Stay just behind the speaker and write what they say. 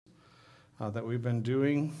that we've been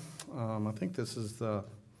doing. I think it's the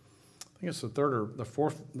third or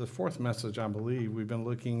the fourth message, I believe. We've been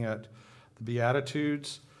looking at the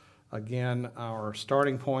Beatitudes. Again, our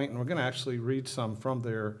starting point, and we're going to actually read some from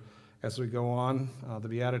there as we go on. The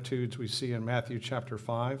Beatitudes we see in Matthew chapter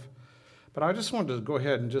 5. But I just wanted to go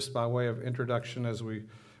ahead and just by way of introduction as we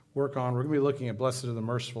work on, we're going to be looking at Blessed are the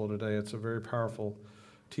Merciful today. It's a very powerful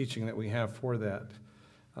teaching that we have for that.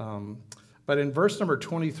 But in verse number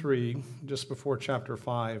 23, just before chapter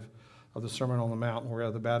 5 of the Sermon on the Mount, where we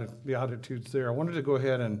have the Beatitudes there, I wanted to go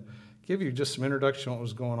ahead and give you just some introduction on what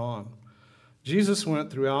was going on. Jesus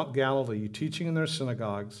went throughout Galilee, teaching in their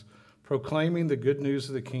synagogues, proclaiming the good news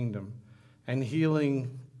of the kingdom, and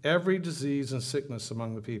healing every disease and sickness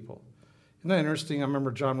among the people. Isn't that interesting? I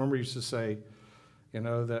remember John Wimber used to say,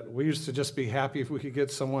 that we used to just be happy if we could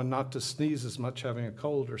get someone not to sneeze as much having a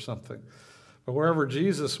cold or something. But wherever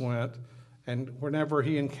Jesus went, and whenever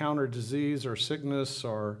he encountered disease or sickness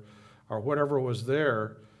or whatever was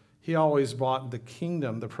there, he always brought the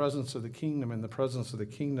kingdom, the presence of the kingdom, and the presence of the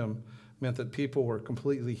kingdom meant that people were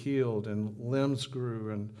completely healed and limbs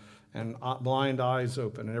grew and blind eyes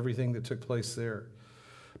opened and everything that took place there.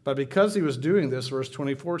 But because he was doing this, verse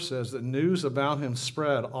 24 says that news about him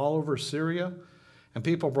spread all over Syria, and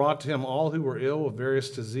people brought to him all who were ill with various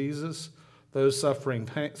diseases, those suffering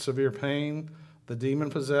severe pain, the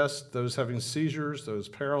demon-possessed, those having seizures, those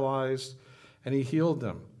paralyzed, and he healed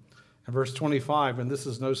them. And verse 25, and this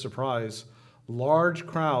is no surprise, large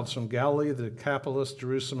crowds from Galilee, the Decapolis,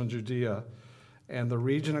 Jerusalem, and Judea, and the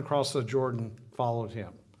region across the Jordan followed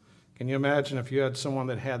him. Can you imagine if you had someone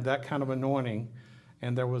that had that kind of anointing,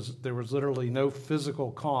 and there was literally no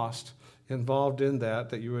physical cost involved in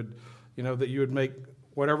that you would make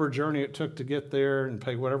whatever journey it took to get there and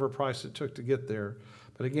pay whatever price it took to get there.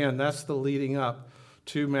 But again, that's the leading up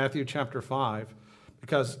to Matthew chapter 5,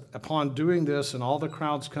 because upon doing this and all the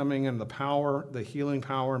crowds coming and the power, the healing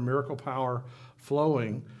power, miracle power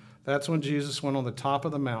flowing, that's when Jesus went on the top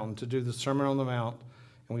of the mountain to do the Sermon on the Mount.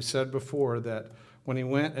 And we said before that when he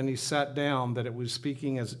went and he sat down, that it was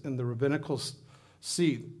speaking as in the rabbinical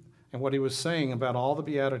seat. And what he was saying about all the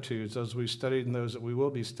Beatitudes, as we studied and those that we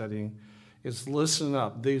will be studying, is listen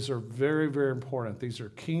up. These are very, very important. These are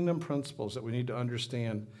kingdom principles that we need to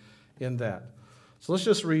understand in that. So let's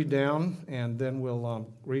just read down, and then we'll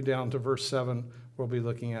read down to verse 7 we'll be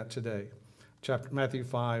looking at today. Matthew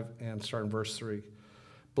 5, and start in verse 3.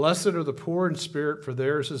 Blessed are the poor in spirit, for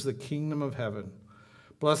theirs is the kingdom of heaven.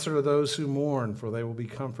 Blessed are those who mourn, for they will be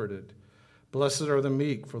comforted. Blessed are the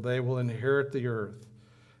meek, for they will inherit the earth.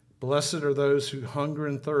 Blessed are those who hunger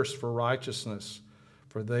and thirst for righteousness,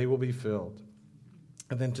 for they will be filled.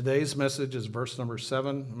 And then today's message is verse number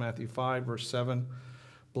 7, Matthew 5, verse 7.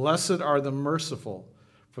 Blessed are the merciful,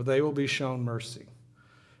 for they will be shown mercy.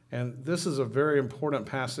 And this is a very important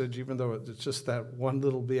passage, even though it's just that one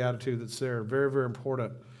little beatitude that's there. Very, very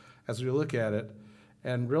important as we look at it.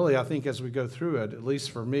 And really, I think as we go through it, at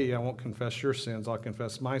least for me, I won't confess your sins, I'll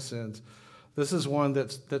confess my sins. This is one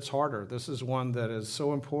that's harder. This is one that is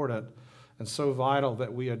so important and so vital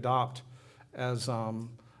that we adopt as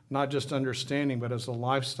not just understanding, but as a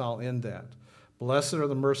lifestyle in that. Blessed are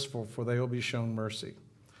the merciful, for they will be shown mercy.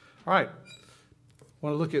 All right, I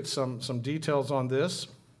want to look at some details on this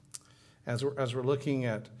as we're looking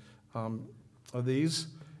at these.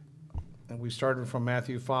 And we started from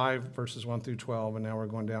Matthew 5, verses 1 through 12, and now we're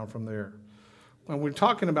going down from there. When we're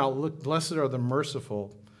talking about blessed are the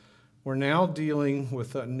merciful, we're now dealing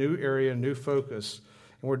with a new area, new focus,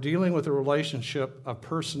 and we're dealing with a relationship of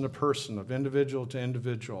person to person, of individual to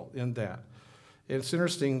individual in that. It's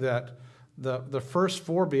interesting that the first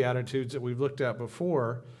four Beatitudes that we've looked at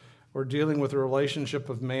before were dealing with a relationship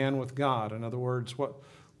of man with God. In other words,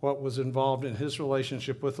 what was involved in his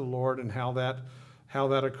relationship with the Lord and how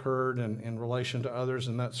that occurred in relation to others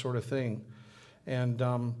and that sort of thing. And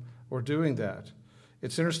we're doing that.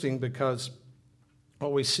 It's interesting because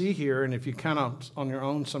what we see here, and if you kind of on your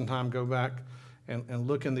own sometime go back and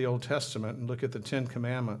look in the Old Testament and look at the Ten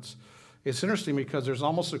Commandments, it's interesting because there's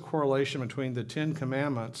almost a correlation between the Ten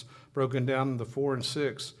Commandments broken down into 4 and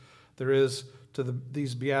 6. There is to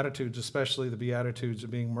these Beatitudes, especially the Beatitudes of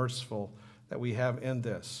being merciful that we have in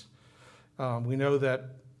this. We know that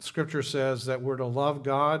Scripture says that we're to love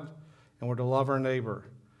God and we're to love our neighbor.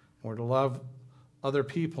 And we're to love other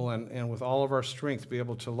people and with all of our strength be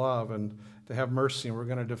able to love and to have mercy. And we're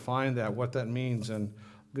going to define that, what that means. And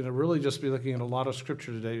I'm going to really just be looking at a lot of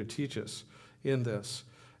Scripture today to teach us in this.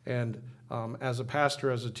 And as a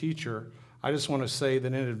pastor, as a teacher, I just want to say that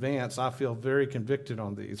in advance, I feel very convicted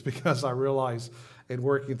on these because I realize in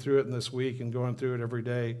working through it in this week and going through it every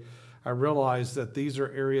day, I realize that these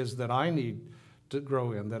are areas that I need to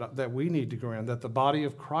grow in, that we need to grow in, that the body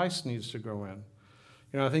of Christ needs to grow in.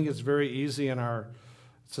 You know, I think it's very easy in our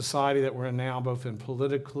society that we're in now, both in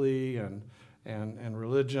politically and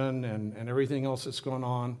religion and everything else that's going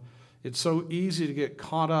on. It's so easy to get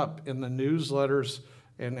caught up in the newsletters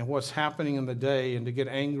and what's happening in the day and to get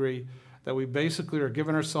angry that we basically are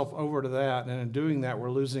giving ourselves over to that, and in doing that,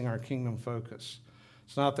 we're losing our kingdom focus.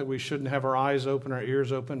 It's not that we shouldn't have our eyes open, our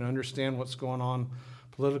ears open, to understand what's going on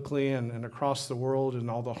politically and across the world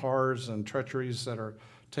and all the horrors and treacheries that are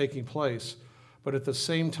taking place. But at the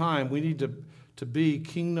same time, we need to be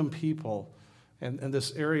kingdom people, and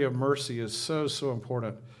this area of mercy is so, so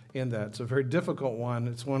important in that. It's a very difficult one.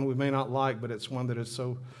 It's one we may not like, but it's one that is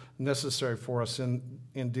so necessary for us in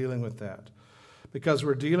dealing with that. Because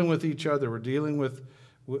we're dealing with each other, we're dealing with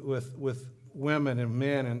women and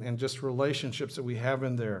men and just relationships that we have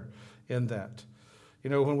in there, in that. You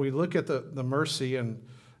know, when we look at the mercy and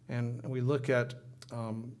we look at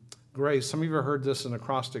grace, some of you have heard this in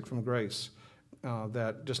acrostic from Grace,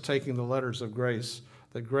 that just taking the letters of grace,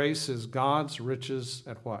 that grace is God's riches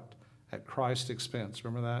at what? At Christ's expense.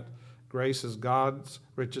 Remember that? Grace is God's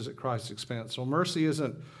riches at Christ's expense. So mercy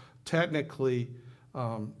isn't technically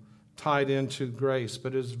tied into grace,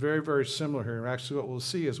 but it's very, very similar here. Actually, what we'll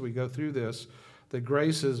see as we go through this, that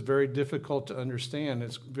grace is very difficult to understand.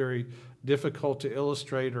 It's very difficult to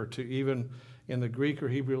illustrate or to even in the Greek or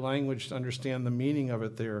Hebrew language to understand the meaning of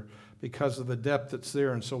it there because of the depth that's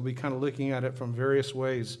there. And so we'll be kind of looking at it from various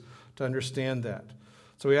ways to understand that.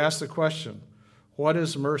 So we ask the question, what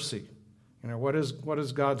is mercy? You know, what is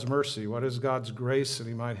God's mercy? What is God's grace that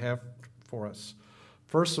he might have for us?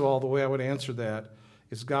 First of all, the way I would answer that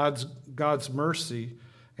is God's mercy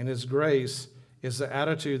and his grace is the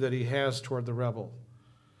attitude that he has toward the rebel.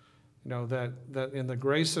 You know, that in the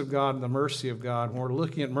grace of God and the mercy of God, when we're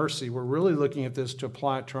looking at mercy, we're really looking at this to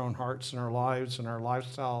apply it to our own hearts and our lives and our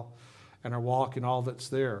lifestyle and our walk and all that's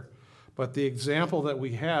there. But the example that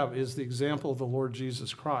we have is the example of the Lord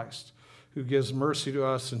Jesus Christ, who gives mercy to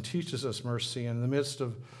us and teaches us mercy. And in the midst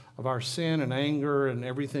of our sin and anger and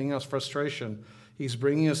everything else, frustration, he's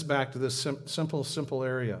bringing us back to this simple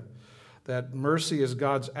area, that mercy is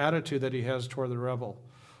God's attitude that he has toward the rebel.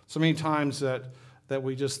 So many times that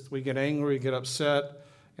we get angry, get upset,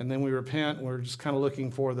 and then we repent, and we're just kind of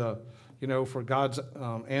looking for for God's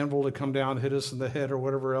anvil to come down, hit us in the head or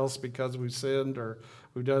whatever else because we've sinned or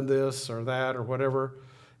we've done this or that or whatever.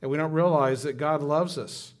 And we don't realize that God loves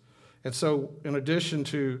us. And so in addition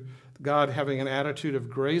to God having an attitude of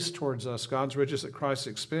grace towards us, God's riches at Christ's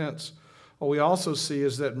expense, what we also see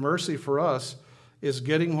is that mercy for us is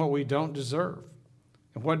getting what we don't deserve.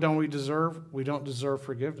 And what don't we deserve? We don't deserve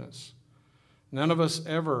forgiveness. None of us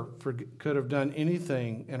ever could have done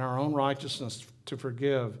anything in our own righteousness to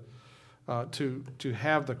forgive, to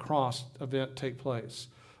have the cross event take place,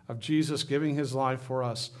 of Jesus giving his life for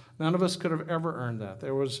us. None of us could have ever earned that.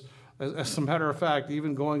 There was, as a matter of fact,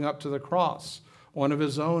 even going up to the cross, one of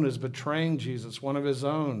his own is betraying Jesus. One of his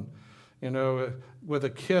own, with a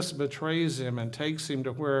kiss betrays him and takes him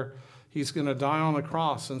to where he's going to die on the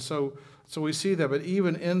cross. And so we see that. But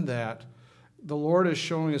even in that, the Lord is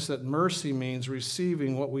showing us that mercy means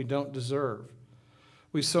receiving what we don't deserve.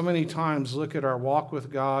 We so many times look at our walk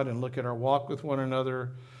with God and look at our walk with one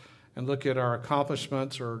another and look at our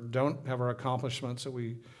accomplishments or don't have our accomplishments that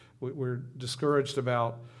we're discouraged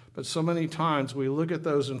about. But so many times we look at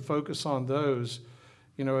those and focus on those,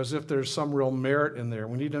 as if there's some real merit in there.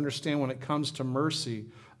 We need to understand when it comes to mercy,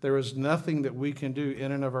 there is nothing that we can do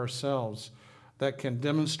in and of ourselves that can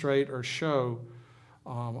demonstrate or show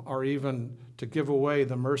or even to give away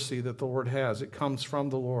the mercy that the Lord has. It comes from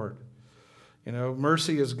the Lord.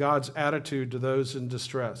 Mercy is God's attitude to those in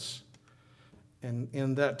distress. And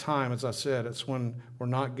in that time, as I said, it's when we're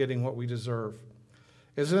not getting what we deserve.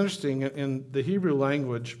 It's interesting, in the Hebrew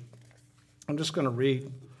language, I'm just going to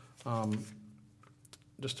read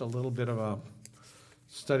just a little bit of a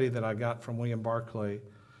study that I got from William Barclay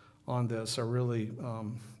on this. I really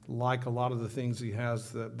like a lot of the things he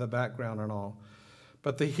has, the background and all.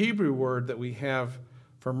 But the Hebrew word that we have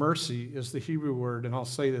for mercy is the Hebrew word, and I'll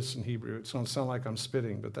say this in Hebrew. It's going to sound like I'm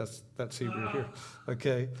spitting, but that's Hebrew here.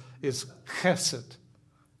 Okay? It's chesed.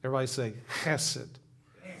 Everybody say chesed.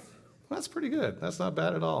 Well, that's pretty good. That's not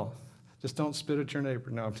bad at all. Just don't spit at your neighbor.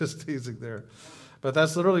 No, I'm just teasing there. But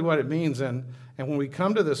that's literally what it means. And when we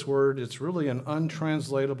come to this word, it's really an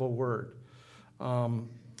untranslatable word.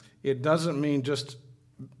 It doesn't mean just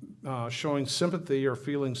showing sympathy or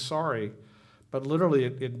feeling sorry, but literally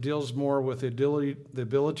it deals more with the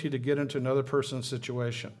ability to get into another person's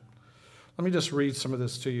situation. Let me just read some of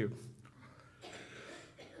this to you.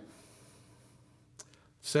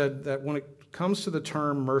 said that when it comes to the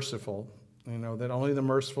term merciful, that only the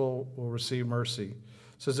merciful will receive mercy.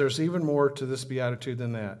 Says there's even more to this beatitude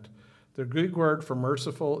than that. The Greek word for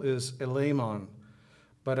merciful is eleimon,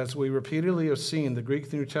 but as we repeatedly have seen, the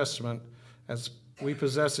Greek New Testament, as we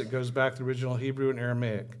possess it, goes back to the original Hebrew and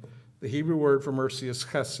Aramaic. The Hebrew word for mercy is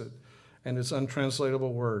chesed, and it's an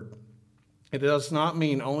untranslatable word. It does not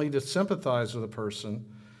mean only to sympathize with a person,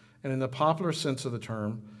 and in the popular sense of the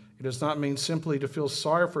term, it does not mean simply to feel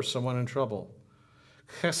sorry for someone in trouble.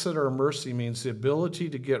 Chesed, or mercy, means the ability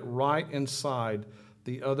to get right inside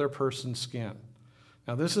the other person's skin.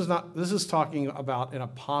 Now, this is talking about in a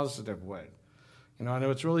positive way. I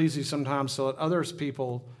know it's really easy sometimes to let others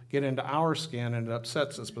people get into our skin and it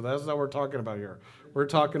upsets us, but that's not what we're talking about here. We're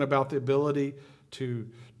talking about the ability to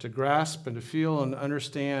grasp and to feel and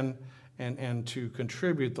understand and to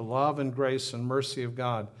contribute the love and grace and mercy of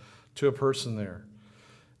God to a person there.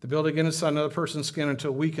 The ability to get inside another person's skin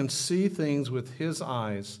until we can see things with his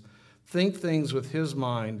eyes, think things with his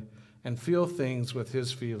mind, and feel things with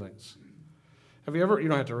his feelings. Have you ever, you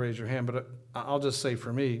don't have to raise your hand, but I'll just say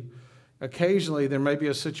for me, occasionally there may be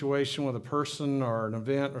a situation with a person or an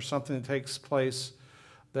event or something that takes place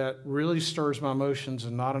that really stirs my emotions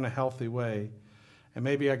and not in a healthy way. And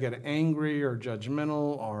maybe I get angry or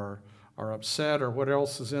judgmental or upset or what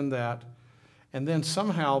else is in that. And then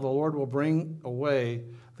somehow the Lord will bring a way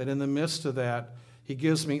that in the midst of that, he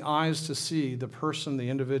gives me eyes to see the person, the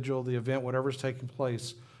individual, the event, whatever's taking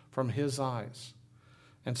place from his eyes.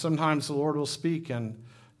 And sometimes the Lord will speak and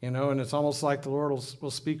it's almost like the Lord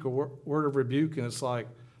will speak a word of rebuke, and it's like,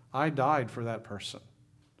 I died for that person.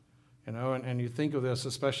 And you think of this,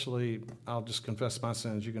 especially, I'll just confess my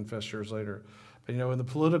sins, you confess yours later. But, in the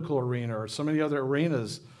political arena or so many other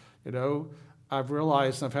arenas, I've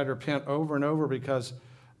realized and I've had to repent over and over because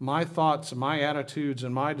my thoughts and my attitudes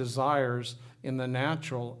and my desires in the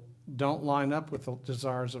natural don't line up with the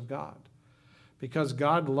desires of God. Because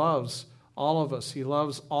God loves all of us. He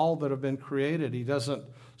loves all that have been created. He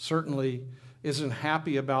certainly isn't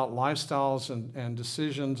happy about lifestyles and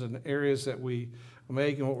decisions and areas that we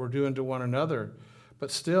make and what we're doing to one another. But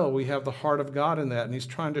still, we have the heart of God in that, and he's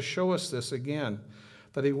trying to show us this again,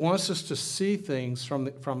 that he wants us to see things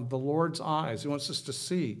from the Lord's eyes. He wants us to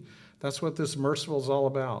see. That's what this merciful is all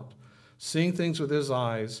about. Seeing things with his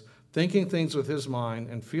eyes, thinking things with his mind,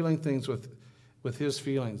 and feeling things with his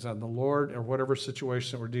feelings on the Lord or whatever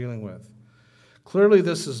situation that we're dealing with. Clearly,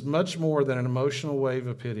 this is much more than an emotional wave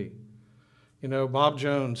of pity. Bob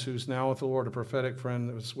Jones, who's now with the Lord, a prophetic friend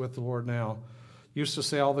that was with the Lord now, used to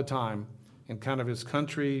say all the time, in kind of his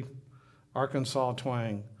country Arkansas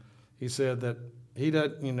twang, he said that he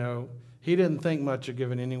didn't think much of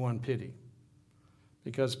giving anyone pity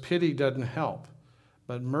because pity doesn't help.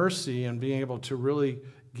 But mercy and being able to really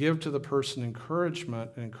give to the person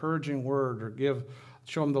encouragement, an encouraging word, or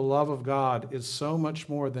show them the love of God is so much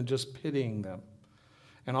more than just pitying them.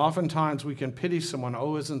 And oftentimes we can pity someone,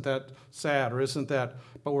 oh, isn't that sad or isn't that,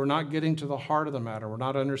 but we're not getting to the heart of the matter. We're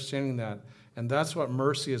not understanding that. And that's what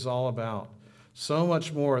mercy is all about. So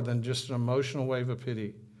much more than just an emotional wave of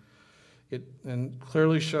pity. It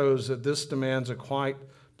clearly shows that this demands a quite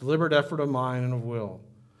deliberate effort of mind and of will.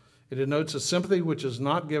 It denotes a sympathy which is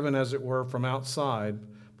not given, as it were, from outside,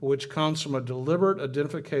 but which comes from a deliberate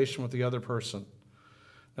identification with the other person.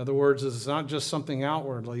 In other words, it's not just something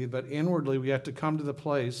outwardly, but inwardly we have to come to the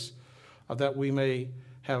place of that we may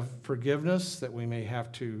have forgiveness, that we may have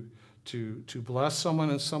to bless someone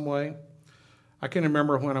in some way. I can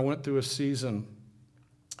remember when I went through a season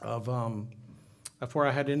of where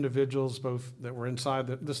I had individuals both that were inside.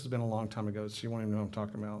 This has been a long time ago, so you won't even know what I'm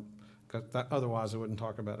talking about. Otherwise, I wouldn't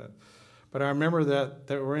talk about it. But I remember that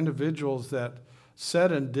there were individuals that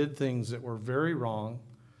said and did things that were very wrong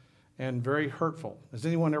and very hurtful. Has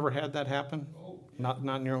anyone ever had that happen? Oh, yeah.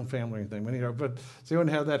 Not in your own family or anything, but has anyone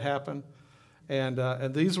had that happen?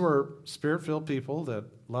 And these were spirit-filled people that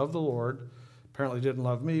loved the Lord. Apparently didn't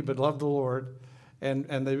love me, but loved the Lord. And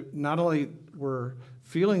they not only were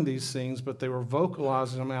feeling these things, but they were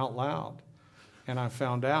vocalizing them out loud. And I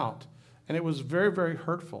found out. And it was very, very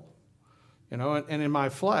hurtful. And in my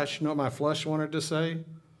flesh, what my flesh wanted to say?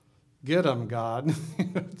 Get them, God.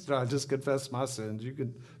 So I just confessed my sins. You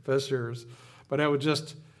confess yours. But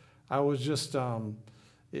the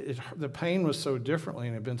pain was so differently,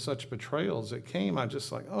 and it had been such betrayals. It came, I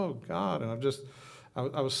just like, oh, God. And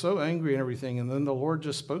I was so angry and everything. And then the Lord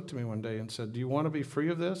just spoke to me one day and said, do you want to be free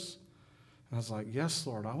of this? And I was like, yes,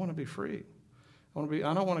 Lord, I want to be free. I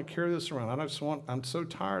don't want to carry this around. I'm so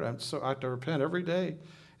tired. I have to repent every day.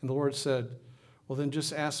 And the Lord said, well, then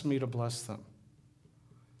just ask me to bless them.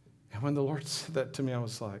 And when the Lord said that to me, I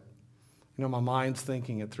was like, my mind's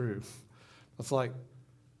thinking it through. It's like,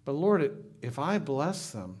 but Lord, if I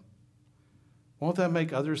bless them, won't that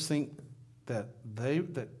make others think that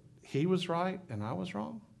he was right and I was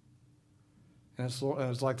wrong? And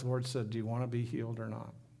it's like the Lord said, do you want to be healed or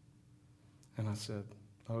not? And I said,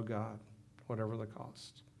 oh God, whatever the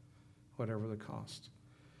cost, whatever the cost.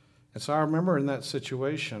 And so I remember in that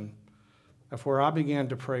situation of where I began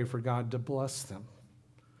to pray for God to bless them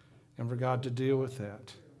and for God to deal with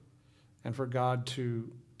that and for God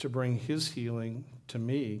to bring his healing to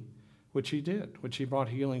me, which he did, which he brought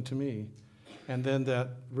healing to me. And then that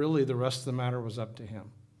really the rest of the matter was up to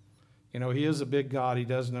him. He is a big God. He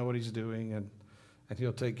does know what he's doing, and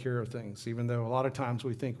he'll take care of things, even though a lot of times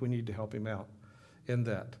we think we need to help him out in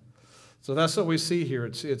that. So that's what we see here.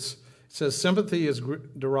 It says sympathy is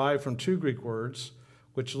derived from two Greek words,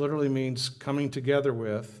 which literally means coming together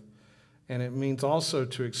with, and it means also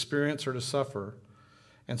to experience or to suffer.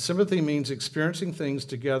 And sympathy means experiencing things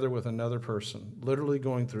together with another person, literally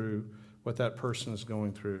going through what that person is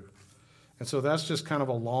going through. And so that's just kind of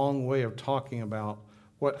a long way of talking about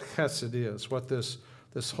what chesed is, what this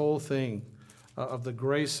whole thing of the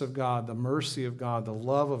grace of God, the mercy of God, the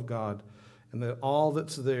love of God, and all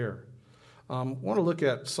that's there. I want to look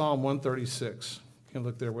at Psalm 136. You can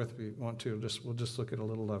look there with me if you want to. We'll just look at a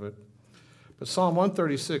little of it. But Psalm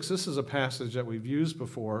 136, this is a passage that we've used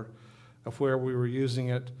before, of where we were using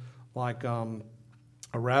it like a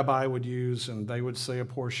rabbi would use, and they would say a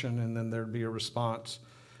portion, and then there'd be a response.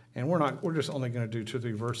 And we're just only going to do 2 or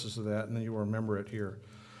 3 verses of that, and then you'll remember it here.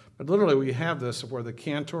 But literally, we have this where the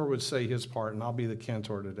cantor would say his part, and I'll be the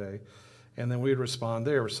cantor today, and then we'd respond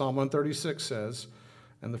there. Psalm 136 says,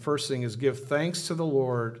 and the first thing is, give thanks to the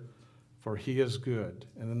Lord, for he is good.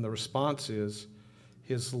 And then the response is,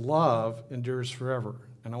 his love endures forever.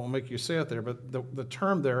 And I won't make you say it there, but the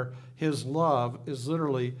term there, his love, is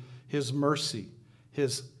literally his mercy,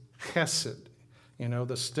 his chesed,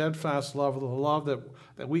 the steadfast love, the love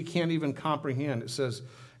that we can't even comprehend. It says,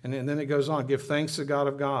 and then it goes on, give thanks to God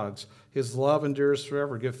of gods. His love endures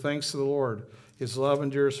forever. Give thanks to the Lord. His love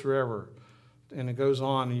endures forever. And it goes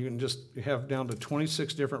on, and you can just have down to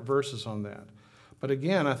 26 different verses on that. But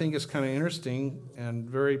again, I think it's kind of interesting and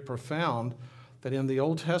very profound that in the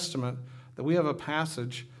Old Testament, that we have a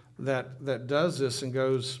passage that does this and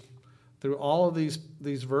goes through all of these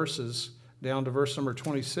verses down to verse number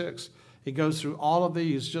 26. It goes through all of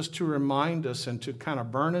these just to remind us and to kind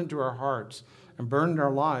of burn into our hearts and burn into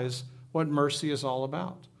our lives what mercy is all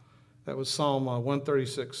about. That was Psalm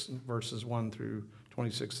 136, verses 1 through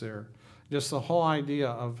 26 there. Just the whole idea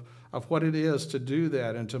of what it is to do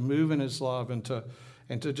that and to move in his love and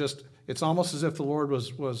to just, it's almost as if the Lord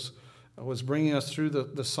was bringing us through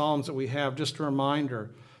the Psalms that we have, just a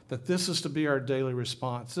reminder that this is to be our daily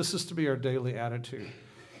response. This is to be our daily attitude.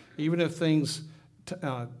 Even if things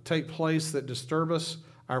take place that disturb us,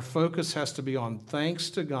 our focus has to be on thanks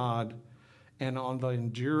to God and on the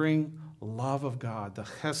enduring love of God, the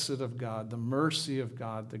chesed of God, the mercy of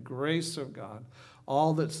God, the grace of God,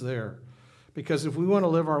 all that's there. Because if we want to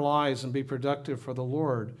live our lives and be productive for the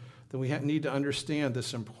Lord, then we need to understand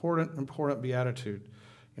this important beatitude,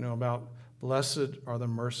 about blessed are the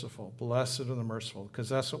merciful, blessed are the merciful, because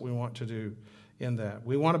that's what we want to do in that.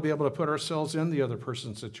 We want to be able to put ourselves in the other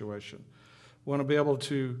person's situation. We want to be able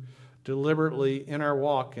to deliberately, in our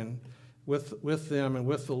walk and with them and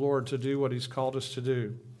with the Lord, to do what he's called us to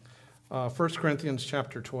do. 1 Corinthians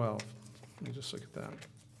chapter 12. Let me just look at that.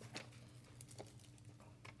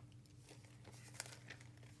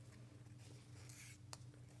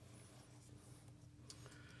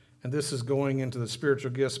 And this is going into the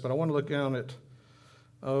spiritual gifts, but I want to look down at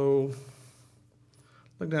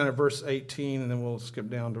verse 18, and then we'll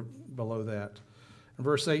skip down to below that. In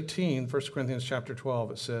verse 18, 1 Corinthians chapter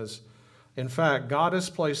 12, it says, in fact, God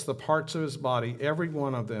has placed the parts of his body, every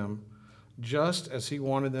one of them, just as he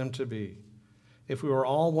wanted them to be. If we were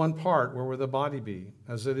all one part, where would the body be?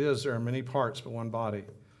 As it is, there are many parts, but one body.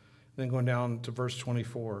 Then going down to verse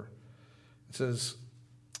 24, it says,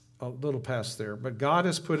 a little past there, but God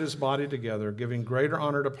has put his body together, giving greater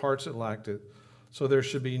honor to parts that lacked it, so there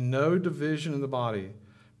should be no division in the body,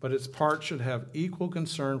 but its parts should have equal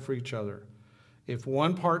concern for each other. If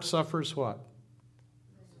one part suffers, what?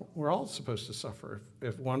 We're all supposed to suffer.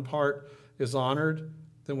 If one part is honored,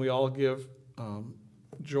 then we all give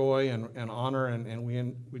joy and honor, and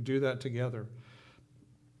we do that together.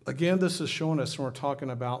 Again, this is showing us when we're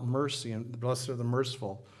talking about mercy and blessed are the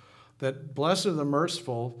merciful, that blessed are the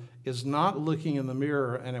merciful is not looking in the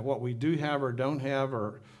mirror and at what we do have or don't have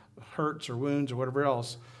or hurts or wounds or whatever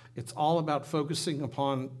else. It's all about focusing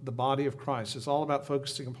upon the body of Christ. It's all about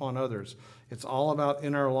focusing upon others. It's all about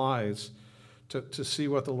in our lives to see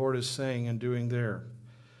what the Lord is saying and doing there.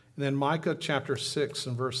 And then Micah chapter 6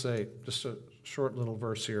 and verse 8, just a short little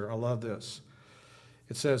verse here. I love this.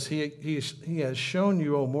 It says, he has shown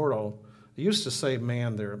you, O mortal. It used to say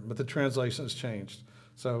man there, but the translation has changed.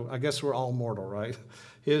 So I guess we're all mortal, right?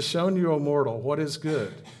 He has shown you, O mortal, what is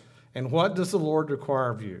good. And what does the Lord require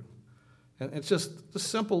of you? And it's just a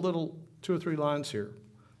simple little 2 or 3 lines here.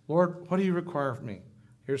 Lord, what do you require of me?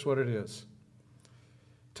 Here's what it is.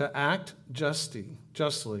 To act justly,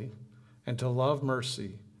 and to love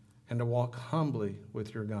mercy, and to walk humbly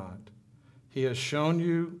with your God. He has shown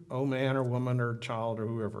you, O man or woman or child or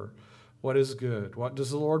whoever, what is good. What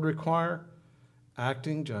does the Lord require?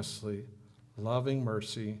 Acting justly, loving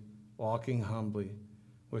mercy, walking humbly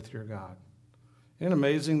with your God. Isn't it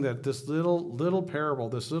amazing that this little parable,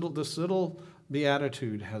 this little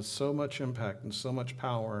beatitude has so much impact and so much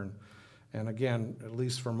power? And again, at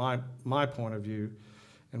least from my point of view,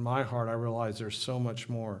 in my heart, I realize there's so much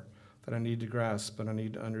more that I need to grasp and I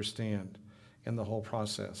need to understand in the whole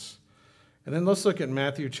process. And then let's look at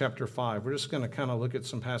Matthew chapter 5. We're just going to kind of look at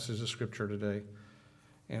some passages of Scripture today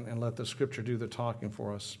and let the Scripture do the talking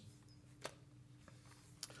for us.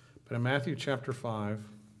 But in Matthew chapter 5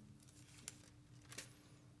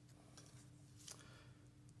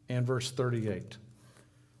 and verse 38,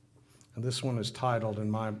 and this one is titled in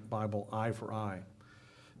my Bible, Eye for Eye.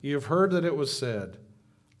 You have heard that it was said,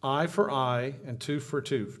 eye for eye and tooth for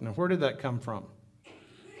tooth. Now, where did that come from?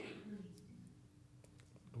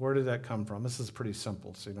 Where did that come from? This is pretty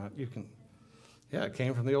simple. See, it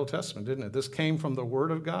came from the Old Testament, didn't it? This came from the Word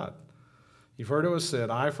of God. You've heard it was said,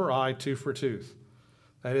 eye for eye, tooth for tooth.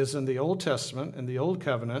 That is in the Old Testament, in the Old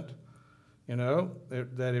Covenant,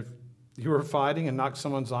 that if you were fighting and knocked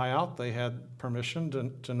someone's eye out, they had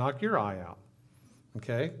permission to knock your eye out,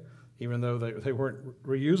 okay? Even though they weren't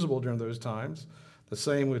reusable during those times. The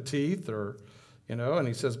same with teeth and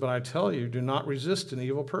he says, but I tell you, do not resist an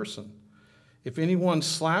evil person. If anyone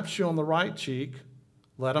slaps you on the right cheek,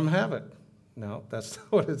 let him have it. No, that's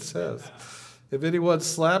not what it says. If anyone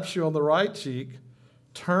slaps you on the right cheek,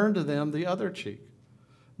 turn to them the other cheek.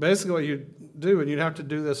 Basically what you do, and you'd have to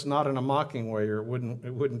do this not in a mocking way or it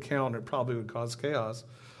wouldn't count, it probably would cause chaos.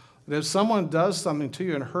 But if someone does something to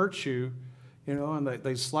you and hurts you, and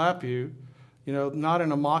they slap you, not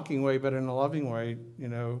in a mocking way, but in a loving way,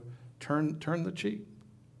 turn the cheek.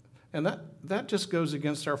 And that just goes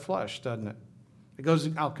against our flesh, doesn't it?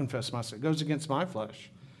 I'll confess myself, it goes against my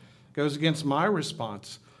flesh. It goes against my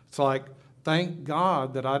response. It's like, thank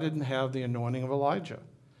God that I didn't have the anointing of Elijah.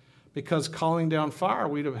 Because calling down fire,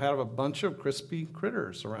 we'd have had a bunch of crispy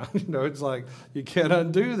critters around. It's like, you can't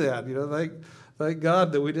undo that. Thank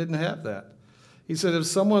God that we didn't have that. He said, if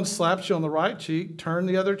someone slaps you on the right cheek, turn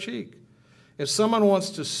the other cheek. If someone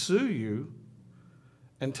wants to sue you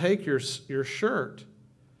and take your shirt,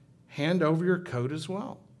 hand over your coat as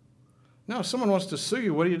well. Now, if someone wants to sue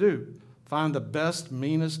you, what do? Find the best,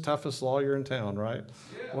 meanest, toughest lawyer in town, right?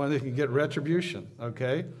 Yeah. One that can get retribution,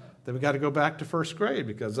 okay? Then we got to go back to first grade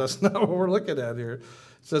because that's not what we're looking at here. It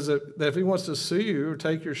says that if he wants to sue you or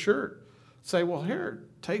take your shirt, say, well, here,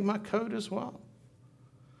 take my coat as well.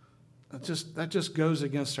 That just goes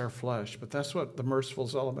against our flesh, but that's what the merciful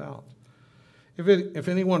is all about. If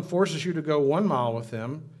anyone forces you to go 1 mile with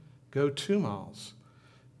them, go 2 miles.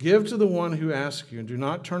 Give to the one who asks you, and do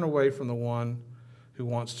not turn away from the one who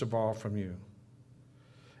wants to borrow from you.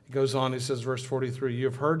 It goes on, he says, verse 43, you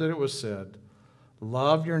have heard that it was said,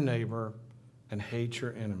 love your neighbor and hate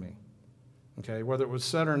your enemy. Okay, whether it was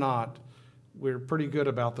said or not, we're pretty good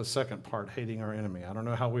about the second part, hating our enemy. I don't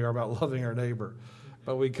know how we are about loving our neighbor,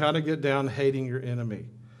 but we kind of get down hating your enemy.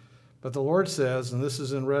 But the Lord says, and this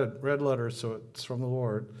is in red letters, so it's from the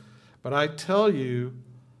Lord, but I tell you,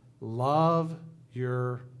 love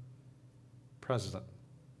your president.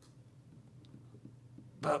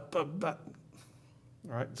 But. All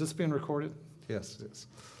right, is this being recorded? Yes, it is.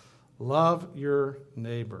 Love your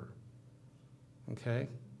neighbor. Okay?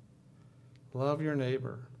 Love your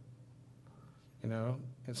neighbor.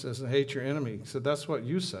 It says, hate your enemy. He said, that's what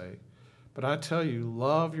you say. But I tell you,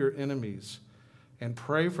 love your enemies and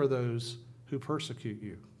pray for those who persecute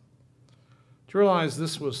you. Do you realize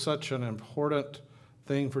this was such an important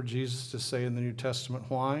thing for Jesus to say in the New Testament?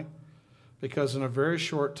 Why? Because in a very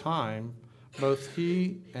short time, both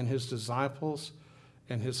he and his disciples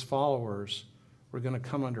and his followers were going to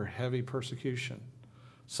come under heavy persecution,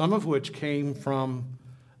 some of which came from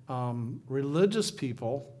religious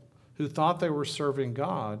people who thought they were serving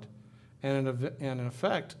God and in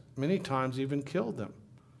effect, many times even killed them.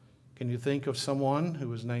 Can you think of someone who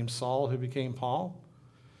was named Saul who became Paul?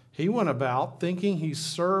 He went about thinking he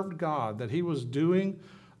served God, that he was doing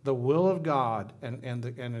the will of God and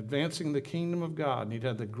advancing the kingdom of God. And he'd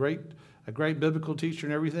had a great biblical teacher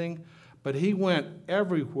and everything, but he went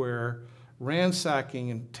everywhere ransacking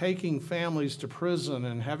and taking families to prison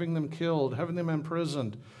and having them killed, having them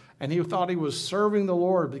imprisoned. And he thought he was serving the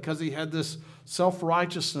Lord because he had this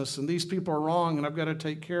self-righteousness and these people are wrong and I've got to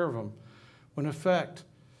take care of them. When in effect,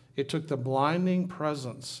 it took the blinding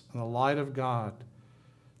presence and the light of God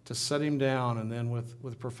to set him down, and then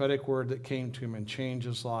with prophetic word that came to him and changed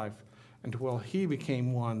his life until he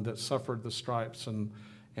became one that suffered the stripes and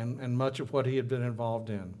much of what he had been involved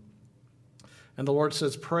in. And the Lord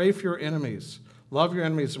says, pray for your enemies, love your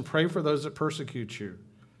enemies, and pray for those that persecute you.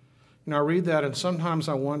 I read that, and sometimes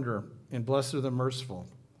I wonder, in Blessed are the Merciful,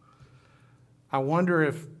 I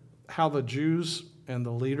wonder how the Jews and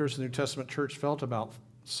the leaders of the New Testament church felt about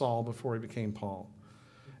Saul before he became Paul.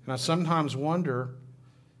 And I sometimes wonder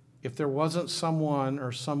if there wasn't someone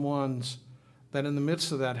or someone's that in the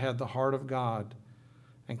midst of that had the heart of God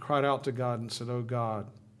and cried out to God and said, oh God,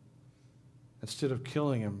 instead of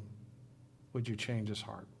killing him, would you change his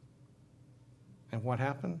heart? And what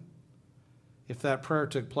happened? If that prayer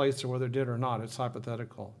took place or whether it did or not, it's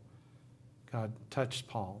hypothetical. God touched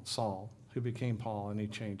Saul, who became Paul, and he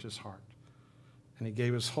changed his heart. And he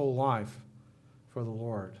gave his whole life for the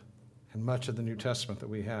Lord. And much of the New Testament that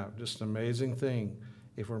we have, just an amazing thing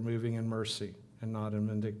if we're moving in mercy and not in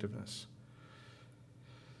vindictiveness.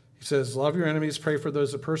 He says, love your enemies, pray for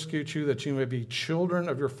those that persecute you, that you may be children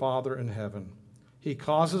of your Father in heaven. He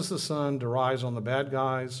causes the sun to rise on the bad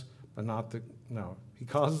guys, but he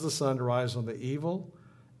causes the sun to rise on the evil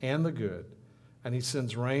and the good, and he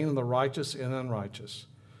sends rain on the righteous and unrighteous.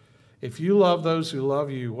 If you love those who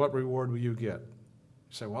love you, what reward will you get?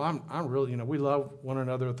 You say, well, I'm really, we love one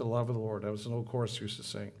another with the love of the Lord. That was an old chorus we used to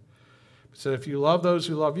sing. He said, if you love those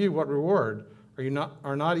who love you, what reward?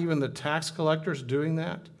 Are not even the tax collectors doing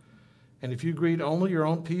that? And if you greet only your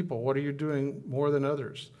own people, what are you doing more than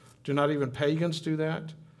others? Do not even pagans do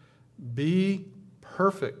that? Be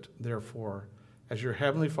perfect, therefore, as your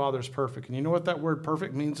heavenly Father is perfect. And you know what that word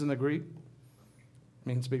perfect means in the Greek? It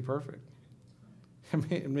means be perfect.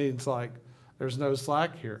 It means like there's no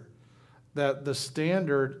slack here. That the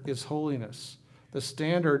standard is holiness. The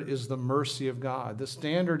standard is the mercy of God. The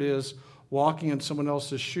standard is walking in someone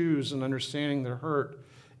else's shoes and understanding their hurt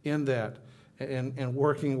in that and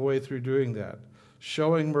working your way through doing that.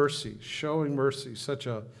 Showing mercy, such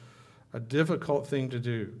a difficult thing to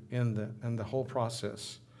do in the whole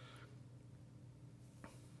process.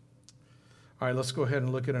 All right, let's go ahead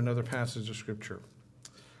and look at another passage of Scripture.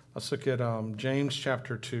 Let's look at James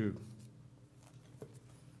chapter 2.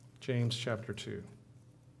 James chapter 2.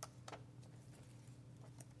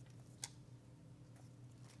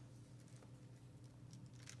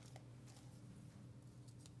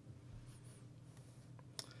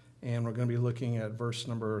 And we're going to be looking at verse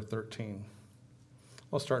number 13.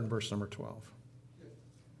 I'll start in verse number 12.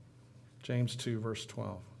 James 2, verse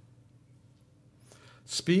 12.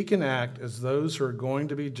 Speak and act as those who are going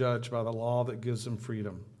to be judged by the law that gives them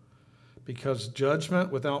freedom, because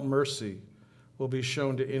judgment without mercy will be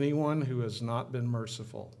shown to anyone who has not been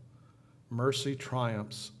merciful. Mercy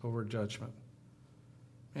triumphs over judgment.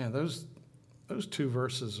 Man, those two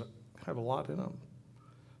verses have a lot in them.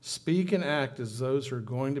 Speak and act as those who are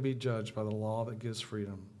going to be judged by the law that gives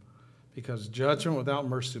freedom, because judgment without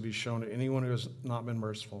mercy will be shown to anyone who has not been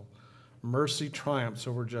merciful. Mercy triumphs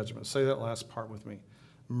over judgment. Say that last part with me.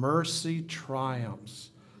 Mercy triumphs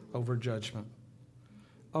over judgment.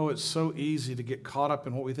 Oh, it's so easy to get caught up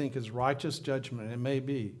in what we think is righteous judgment, and it may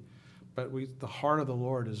be, but the heart of the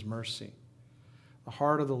Lord is mercy. The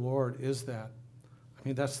heart of the Lord is that. I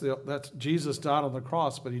mean, that's Jesus died on the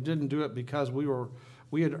cross, but he didn't do it because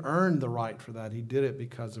we had earned the right for that. He did it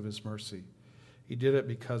because of his mercy. He did it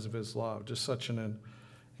because of his love. Just such an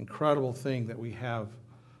incredible thing that we have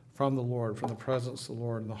from the Lord, from the presence of the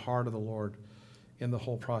Lord and the heart of the Lord in the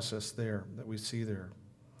whole process there that we see there.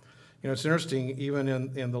 It's interesting, even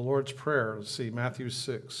in the Lord's Prayer. Let's see, Matthew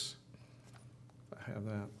 6. I have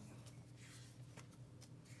that.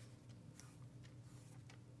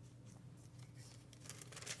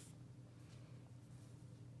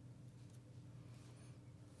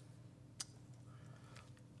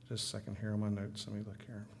 Just a second here on my notes. Let me look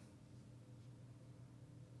here.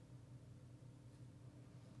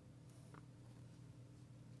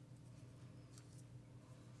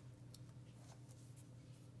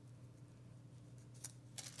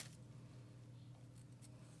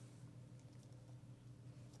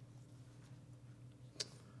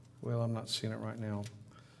 Well, I'm not seeing it right now.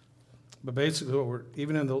 But basically,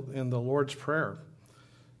 even in the Lord's Prayer,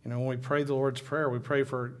 when we pray the Lord's Prayer, we pray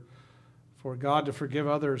for For God to forgive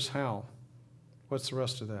others, how? What's the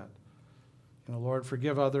rest of that? Lord,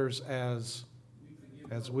 forgive others as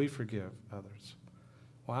we forgive others.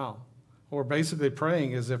 Wow. What we're basically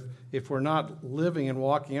praying is if we're not living and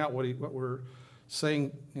walking out what we're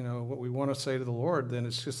saying, what we want to say to the Lord, then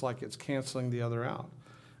it's just like it's canceling the other out.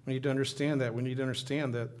 We need to understand that. We need to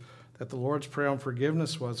understand that the Lord's prayer on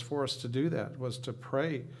forgiveness was for us to do that, was to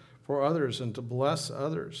pray for others and to bless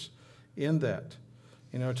others in that.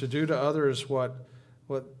 To do to others what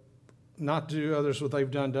not to do others what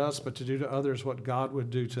they've done to us, but to do to others what God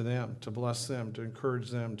would do to them, to bless them, to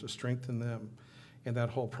encourage them, to strengthen them in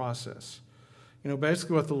that whole process.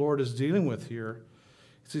 Basically what the Lord is dealing with here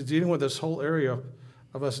is he's dealing with this whole area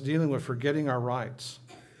of us dealing with forgetting our rights.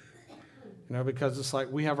 Because it's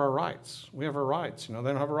like we have our rights. We have our rights. They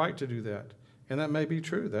don't have a right to do that. And that may be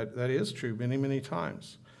true. That is true many, many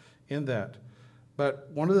times in that.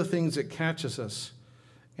 But one of the things that catches us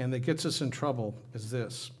and that gets us in trouble is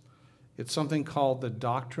this. It's something called the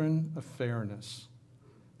doctrine of fairness.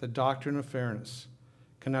 The doctrine of fairness.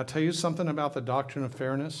 Can I tell you something about the doctrine of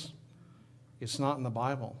fairness? It's not in the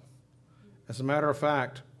Bible. As a matter of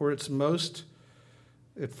fact, where it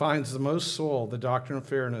finds the most soil, the doctrine of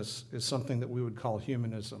fairness is something that we would call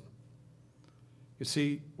humanism. You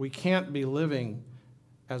see, we can't be living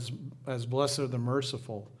as blessed are the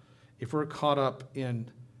merciful if we're caught up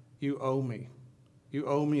in you owe me. You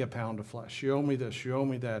owe me a pound of flesh. You owe me this. You owe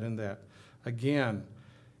me that and that. Again,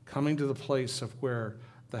 coming to the place of where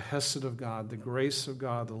the hesed of God, the grace of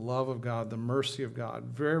God, the love of God, the mercy of God,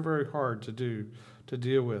 very, very hard to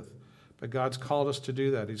deal with. But God's called us to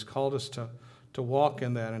do that. He's called us to walk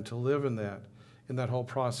in that and to live in that whole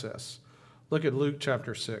process. Look at Luke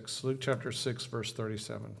chapter 6. Luke chapter 6, verse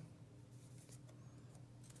 37.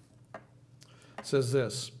 It says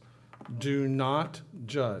this, do not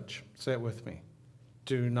judge. Say it with me.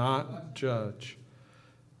 Do not judge,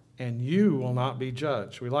 and you will not be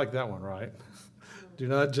judged. We like that one, right? Do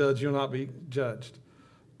not judge, you'll not be judged.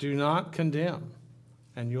 Do not condemn,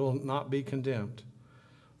 and you'll not be condemned.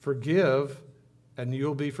 Forgive, and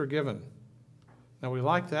you'll be forgiven. Now, we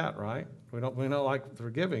like that, right? We don't like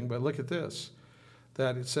forgiving, but look at this.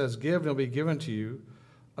 That it says, give, and it'll be given to you,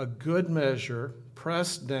 a good measure,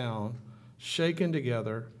 pressed down, shaken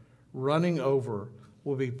together, running over,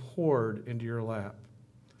 will be poured into your lap.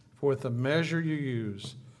 For with the measure you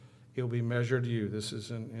use, it will be measured to you. This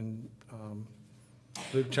is in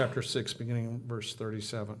Luke chapter 6, beginning verse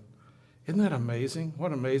 37. Isn't that amazing?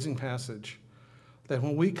 What an amazing passage. That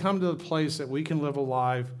when we come to the place that we can live a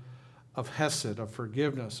life of hesed, of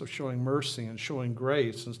forgiveness, of showing mercy and showing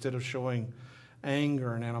grace instead of showing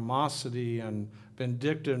anger and animosity and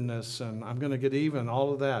vindictiveness and I'm going to get even,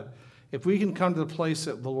 all of that. If we can come to the place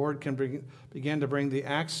that the Lord can begin to bring the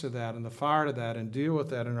axe to that and the fire to that and deal with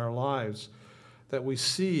that in our lives, that we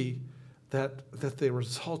see that the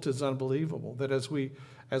result is unbelievable. That as we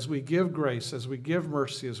give grace, as we give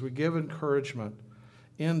mercy, as we give encouragement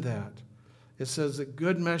in that, it says that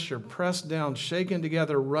good measure, pressed down, shaken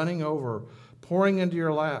together, running over, pouring into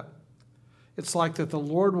your lap. It's like that the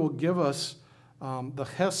Lord will give us the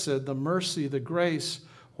hesed, the mercy, the grace,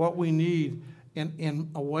 what we need in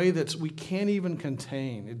a way that we can't even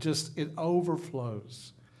contain. It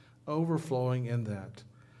overflows, overflowing in that.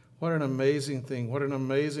 What an amazing thing. What an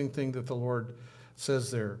amazing thing that the Lord says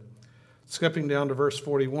there. Skipping down to verse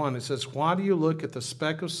 41, it says, why do you look at the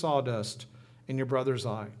speck of sawdust in your brother's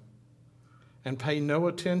eye and pay no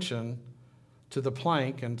attention to the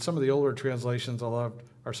plank? And some of the older translations I loved,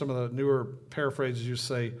 or some of the newer paraphrases you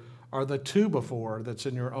say, are the two before that's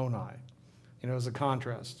in your own eye, as a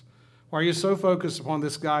contrast. Why are you so focused upon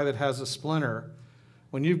this guy that has a splinter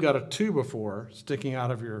when you've got a two before sticking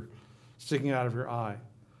out of your eye?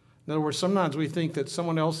 In other words, sometimes we think that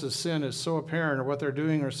someone else's sin is so apparent, or what they're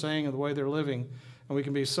doing or saying and the way they're living, and we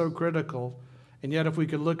can be so critical. And yet if we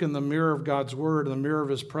could look in the mirror of God's word, in the mirror of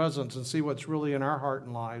his presence, and see what's really in our heart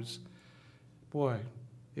and lives, boy,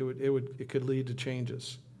 it could lead to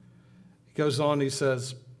changes. He goes on, he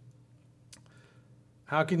says,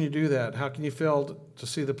 how can you do that? How can you fail to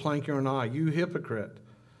see the plank in your own eye? You hypocrite.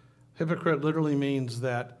 Hypocrite literally means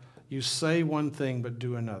that you say one thing but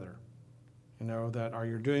do another.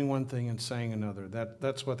 You're doing one thing and saying another.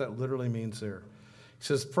 That's what that literally means there. He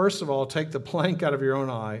says, first of all, take the plank out of your own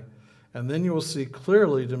eye, and then you will see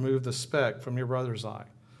clearly to move the speck from your brother's eye.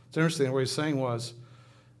 It's interesting. What he's saying was,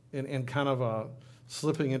 in kind of a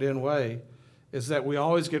slipping it in way, is that we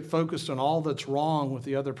always get focused on all that's wrong with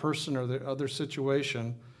the other person or the other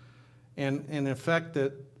situation, and in effect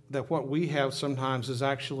that what we have sometimes is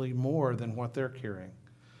actually more than what they're carrying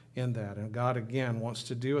in that. And God, again, wants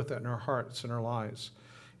to deal with that in our hearts and our lives.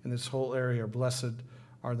 in this whole area. Blessed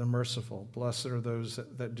are the merciful. Blessed are those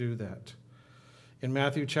that do that. In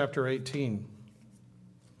Matthew chapter 18,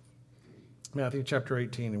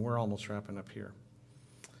 and we're almost wrapping up here,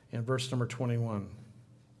 in verse number 21.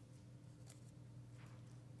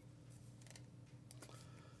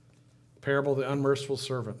 Parable of the unmerciful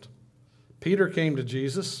servant. Peter came to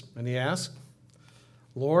Jesus and he asked,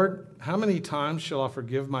 Lord, how many times shall I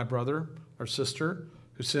forgive my brother or sister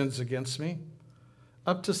who sins against me?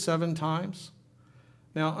 Up to 7 times?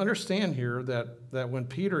 Now understand here that when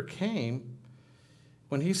Peter came,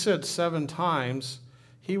 when he said 7 times,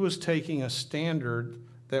 he was taking a standard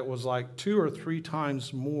that was like 2 or 3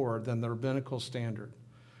 times more than the rabbinical standard.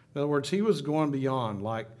 In other words, he was going beyond,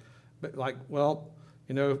 well,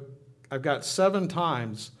 I've got 7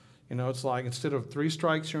 times. It's like instead of 3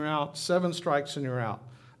 strikes, you're out, 7 strikes and you're out.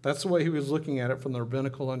 That's the way he was looking at it from the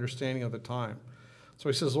rabbinical understanding of the time. So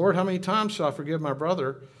he says, Lord, how many times shall I forgive my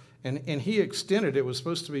brother? And he extended, it was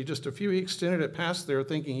supposed to be just a few, he extended it past there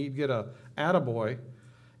thinking he'd get a attaboy.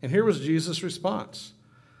 And here was Jesus' response.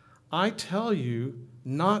 I tell you,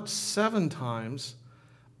 not 7 times,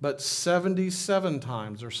 but 77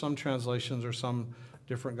 times. Or some translations or some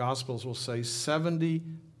different gospels will say 70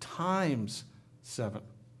 times 7.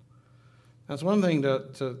 That's one thing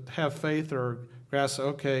to have faith or grasp,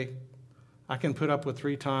 okay, I can put up with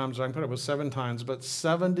 3 times, or I can put up with 7 times, but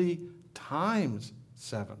 70 times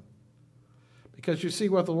 7. Because you see,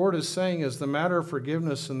 what the Lord is saying is the matter of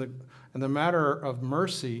forgiveness and the matter of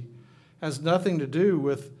mercy has nothing to do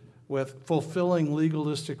with fulfilling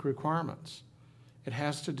legalistic requirements. It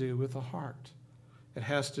has to do with the heart. It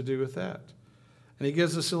has to do with that. And he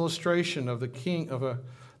gives this illustration of the kingdom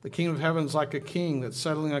of heaven is like a king that's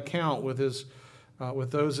settling account with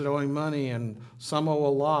those that owe him money, and some owe a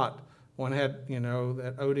lot. One had,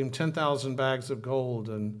 that owed him 10,000 bags of gold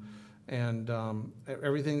and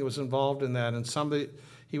everything that was involved in that. And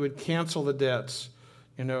he would cancel the debts,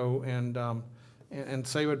 and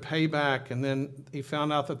say he would pay back. And then he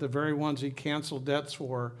found out that the very ones he canceled debts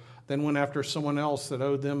for then went after someone else that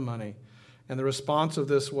owed them money. And the response of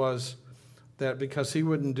this was that because he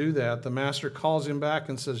wouldn't do that, the master calls him back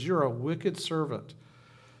and says, you're a wicked servant.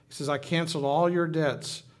 He says, I canceled all your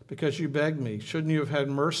debts because you begged me. Shouldn't you have had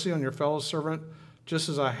mercy on your fellow servant just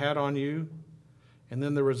as I had on you? And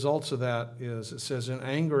then the results of that is, it says, in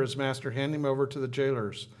anger his master handed him over to the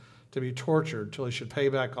jailers to be tortured till he should pay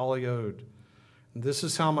back all he owed. And this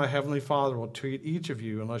is how my heavenly Father will treat each of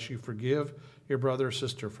you unless you forgive your brother or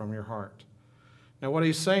sister from your heart. Now, what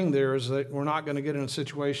he's saying there is that we're not going to get in a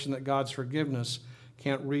situation that God's forgiveness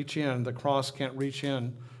can't reach in, the cross can't reach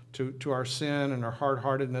in to our sin and our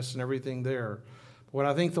hard-heartedness and everything there. But what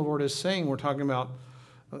I think the Lord is saying, we're talking about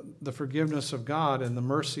the forgiveness of God and the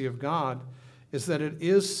mercy of God, is that it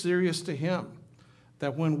is serious to him.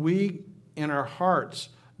 That when we, in our hearts,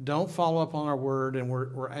 don't follow up on our word and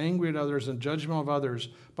we're angry at others and judgmental of others,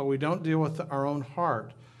 but we don't deal with our own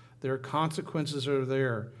heart, there are consequences that are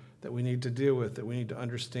there that we need to deal with, that we need to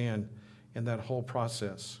understand in that whole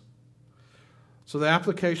process. So the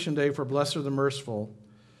application day for Blessed are the Merciful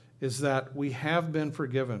is that we have been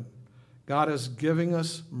forgiven. God is giving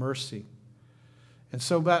us mercy. And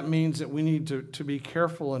so that means that we need to be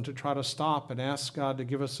careful and to try to stop and ask God to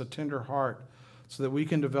give us a tender heart so that we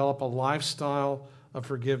can develop a lifestyle of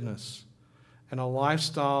forgiveness and a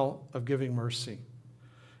lifestyle of giving mercy.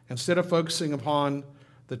 Instead of focusing upon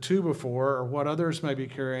the 2 before or what others may be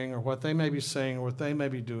carrying or what they may be saying or what they may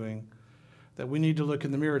be doing, that we need to look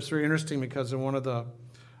in the mirror. It's very interesting because in one of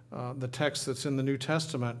the texts that's in the New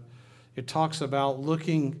Testament, it talks about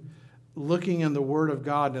looking in the Word of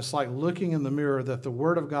God, and it's like looking in the mirror, that the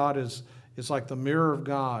Word of God is like the mirror of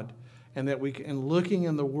God, and that in looking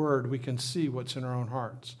in the Word, we can see what's in our own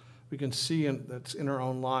hearts. We can see that's in our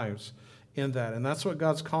own lives in that. And that's what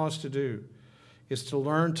God's called us to do, is to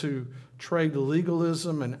learn to trade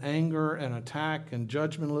legalism and anger and attack and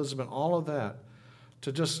judgmentalism and all of that,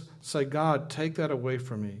 to just say, God, take that away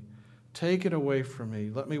from me. Take it away from me.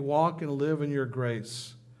 Let me walk and live in your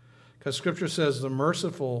grace. Because Scripture says the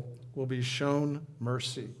merciful will be shown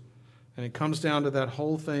mercy. And it comes down to that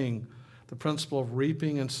whole thing, the principle of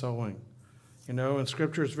reaping and sowing. And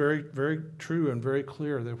Scripture is very, very true and very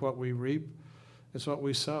clear that what we reap is what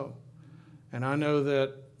we sow. And I know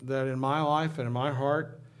that in my life and in my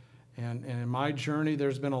heart and in my journey,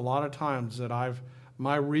 there's been a lot of times that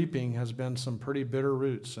my reaping has been some pretty bitter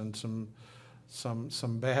roots and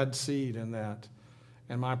some bad seed in that.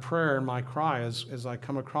 And my prayer and my cry as I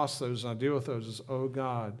come across those and I deal with those is, oh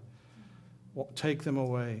God, take them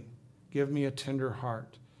away. Give me a tender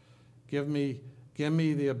heart. Give me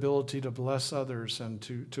the ability to bless others and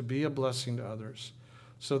to be a blessing to others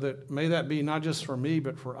So that may that be not just for me,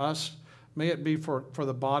 but for us. May it be for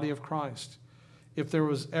the body of Christ. If there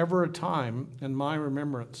was ever a time in my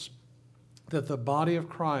remembrance that the body of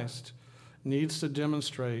Christ needs to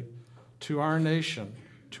demonstrate to our nation,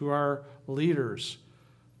 to our leaders,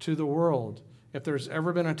 to the world, if there's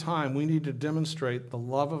ever been a time we need to demonstrate the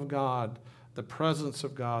love of God, the presence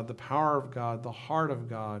of God, the power of God, the heart of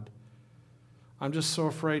God, I'm just so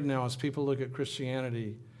afraid now as people look at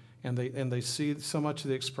Christianity and they see so much of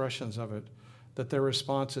the expressions of it, that their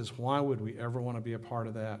response is, why would we ever want to be a part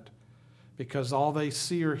of that? Because all they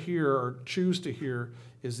see or hear or choose to hear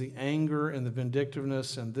is the anger and the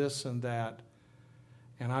vindictiveness and this and that.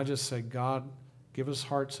 And I just say, God, give us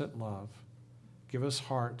hearts that love. Give us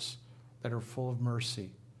hearts that are full of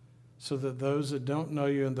mercy, so that those that don't know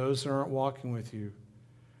you and those that aren't walking with you,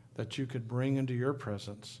 that you could bring into your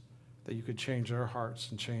presence, that you could change their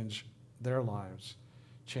hearts and change their lives,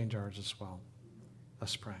 change ours as well.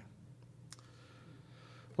 Let's pray.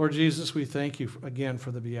 Lord Jesus, we thank you again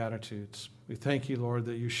for the Beatitudes. We thank you, Lord,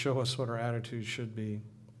 that you show us what our attitudes should be.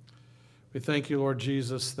 We thank you, Lord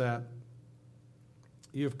Jesus, that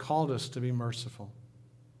you have called us to be merciful.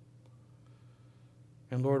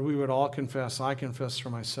 And Lord, we would all confess, I confess for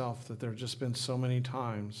myself, that there have just been so many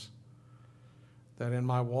times that in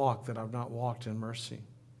my walk that I've not walked in mercy.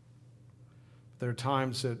 There are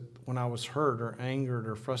times that when I was hurt or angered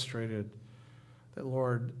or frustrated, that,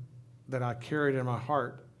 Lord, that I carried in my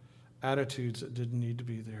heart attitudes that didn't need to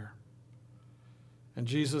be there. And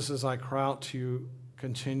Jesus, as I cry out to you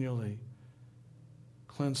continually,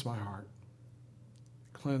 cleanse my heart.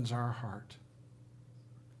 Cleanse our heart.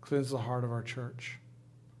 Cleanse the heart of our church.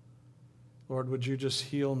 Lord, would you just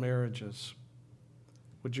heal marriages?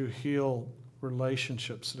 Would you heal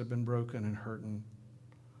relationships that have been broken and hurting?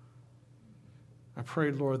 I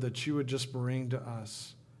pray, Lord, that you would just bring to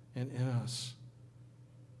us and in us,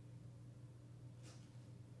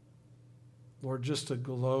 Lord, just a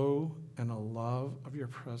glow and a love of your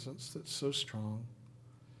presence that's so strong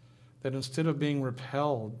that instead of being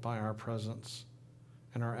repelled by our presence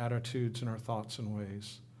and our attitudes and our thoughts and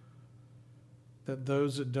ways, that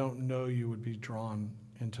those that don't know you would be drawn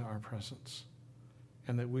into our presence,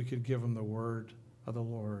 and that we could give them the word of the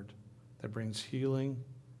Lord that brings healing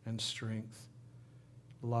and strength,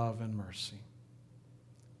 love and mercy.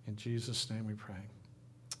 In Jesus' name we pray.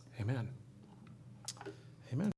 Amen.